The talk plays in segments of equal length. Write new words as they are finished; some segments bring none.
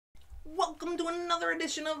Welcome to another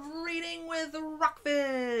edition of Reading with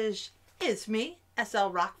Rockfish. It's me, SL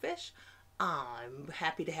Rockfish. I'm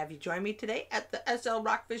happy to have you join me today at the SL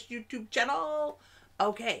Rockfish YouTube channel.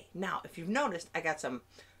 Okay, now if you've noticed, I got some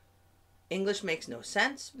English Makes No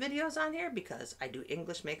Sense videos on here because I do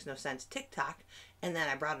English Makes No Sense TikTok, and then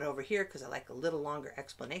I brought it over here because I like a little longer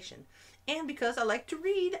explanation. And because I like to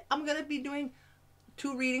read, I'm going to be doing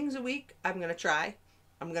 2 readings a week. I'm going to try.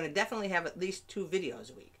 I'm going to definitely have at least 2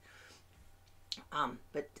 videos a week.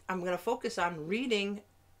 But I'm going to focus on reading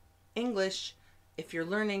English if you're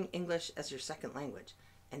learning English as your second language.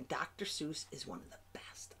 And Dr. Seuss is one of the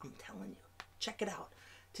best, I'm telling you. Check it out.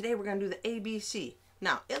 Today we're going to do the ABC.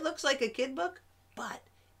 Now, it looks like a kid book, but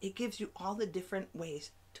it gives you all the different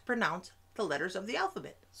ways to pronounce the letters of the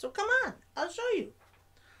alphabet. So come on, I'll show you.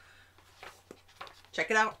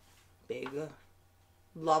 Check it out. Big,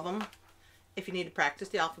 love them. If you need to practice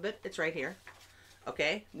the alphabet, it's right here.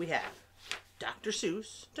 Okay, we have Dr.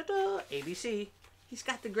 Seuss, ABC. He's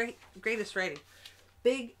got the greatest writing.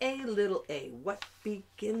 Big A, little a. What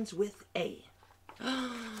begins with A?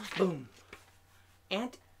 Boom.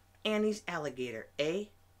 Aunt Annie's alligator. A.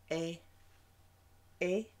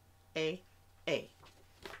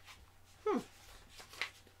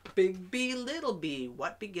 Big B, little b.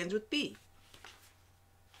 What begins with B?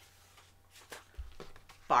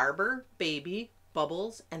 Barber, baby,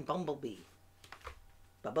 bubbles, and bumblebee.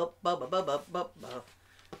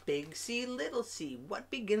 Big C, little c.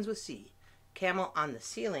 What begins with C? Camel on the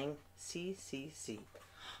ceiling. C.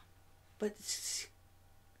 But it's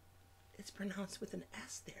pronounced with an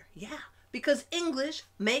S there. Yeah, because English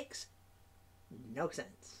makes no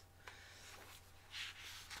sense.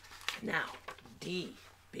 Now, D.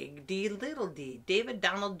 Big D, little d. David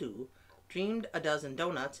Donald Do dreamed a dozen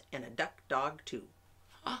donuts and a duck dog too.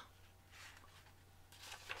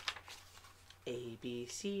 A, B,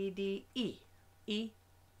 C, D, E. E.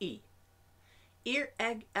 Ear,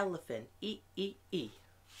 egg, elephant. E.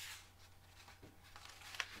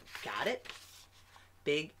 Got it?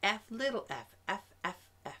 Big F, little f. F.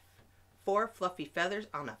 4 fluffy feathers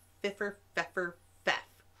on a fiffer, feff.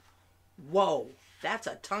 Whoa, that's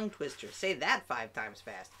a tongue twister. Say that 5 times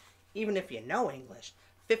fast, even if you know English.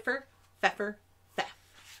 Fiffer, feffer, feff.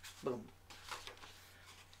 Boom.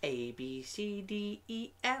 A, B, C, D,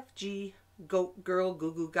 E, F, G. Goat, girl,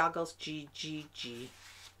 goo goo goggles, G.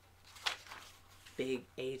 Big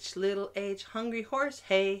H, little h, hungry horse,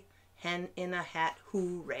 hey. Hen in a hat,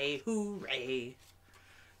 hooray.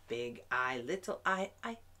 Big I, little I.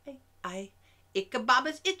 Ichabod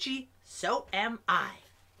is itchy, so am I.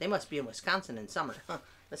 They must be in Wisconsin in summer.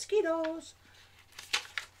 Mosquitoes.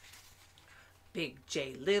 Big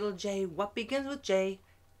J, little j, what begins with J?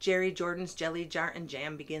 Jerry Jordan's jelly jar and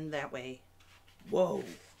jam begin that way. Whoa.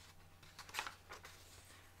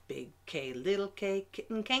 Big K, little k,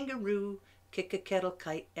 kitten, kangaroo, kick a kettle,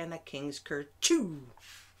 kite, and a king's kerchoo.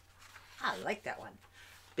 I like that one.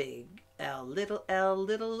 Big L, little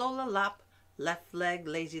Lola lop, left leg,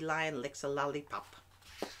 lazy lion, licks a lollipop.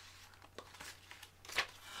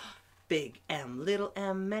 Big M, little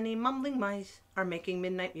m, many mumbling mice are making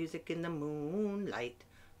midnight music in the moonlight.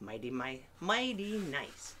 Mighty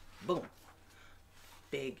nice. Boom.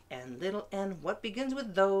 Big N, little n, what begins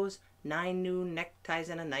with those? 9 new neckties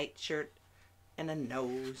and a nightshirt and a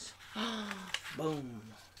nose. Boom.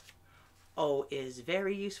 O is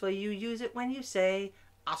very useful. You use it when you say,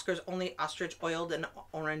 Oscar's only ostrich oiled an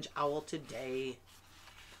orange owl today.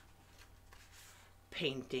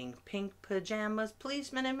 Painting, pink pajamas,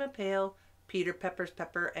 policeman in a pail, Peter Pepper's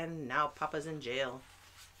pepper, and now Papa's in jail.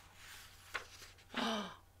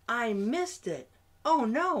 I missed it. Oh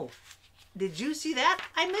no. Did you see that?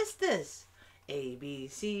 I missed this. A, B,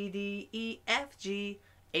 C, D, E, F, G,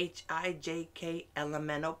 H, I, J, K, L, M,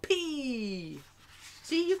 N, O, P.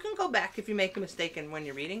 See, you can go back if you make a mistake when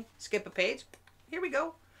you're reading. Skip a page. Here we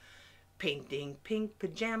go. Painting, pink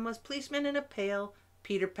pajamas, policeman in a pail,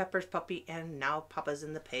 Peter Pepper's puppy, and now Papa's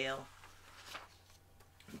in the pail.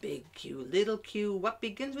 Big Q, little Q, what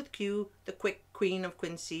begins with Q? The quick queen of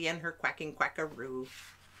Quincy and her quacking quackaroo.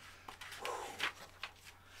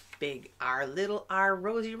 Big R, little R,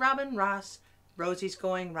 Rosie Robin Ross. Rosie's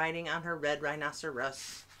going riding on her red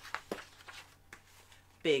rhinoceros.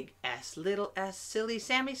 Big S, little s, silly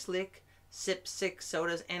Sammy Slick. Sipped 6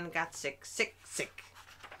 sodas and got sick.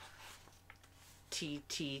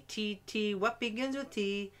 T, what begins with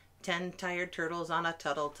T? 10 tired turtles on a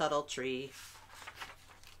tuttle tree.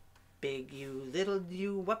 Big U, little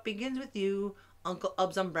U, what begins with U? Uncle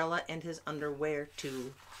Ub's umbrella and his underwear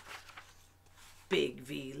too. Big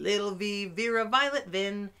V, little V, Vera Violet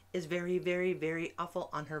Vin is very awful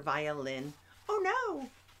on her violin. Oh no!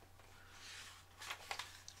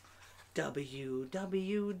 W,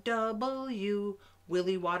 W, W.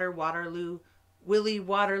 Willie Waterloo. Willie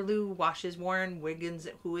Waterloo washes Warren Wiggins,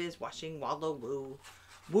 who is washing Waldo Woo.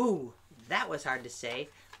 Woo. That was hard to say.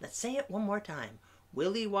 Let's say it one more time.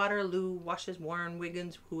 Willie Waterloo washes Warren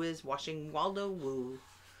Wiggins, who is washing Waldo Woo.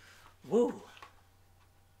 Woo.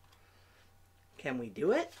 Can we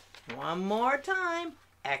do it? One more time.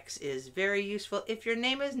 X is very useful. If your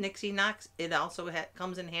name is Nixie Knox, it also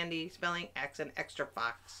comes in handy spelling X and extra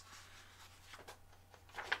fox.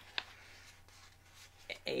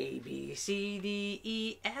 A, B, C, D,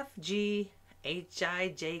 E, F, G, H, I,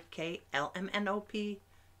 J, K, L, M, N, O, P,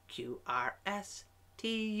 Q, R, S,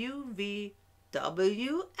 T, U, V,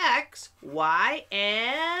 W, X, Y,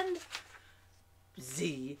 and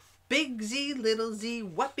Z. Big Z, little z.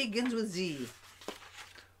 What begins with Z?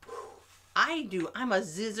 I do. I'm a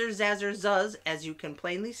zizzer, zazzer, zuzz, as you can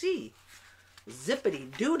plainly see. Zippity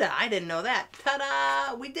doodah. I didn't know that.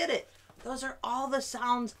 Ta-da! We did it. Those are all the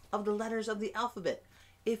sounds of the letters of the alphabet.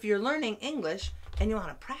 If you're learning English and you want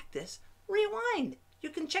to practice, rewind.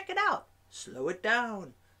 You can check it out. Slow it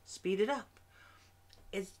down. Speed it up.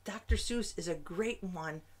 Dr. Seuss is a great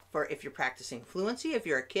one for if you're practicing fluency, if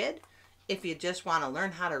you're a kid, if you just want to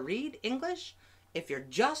learn how to read English, if you're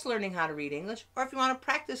just learning how to read English, or if you want to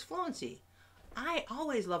practice fluency. I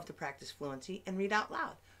always love to practice fluency and read out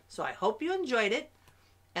loud. So I hope you enjoyed it.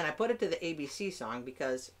 And I put it to the ABC song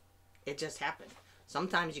because it just happened.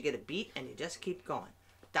 Sometimes you get a beat and you just keep going.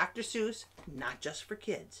 Dr. Seuss, not just for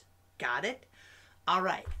kids. Got it? All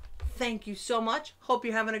right. Thank you so much. Hope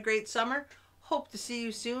you're having a great summer. Hope to see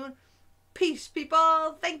you soon. Peace,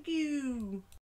 people. Thank you.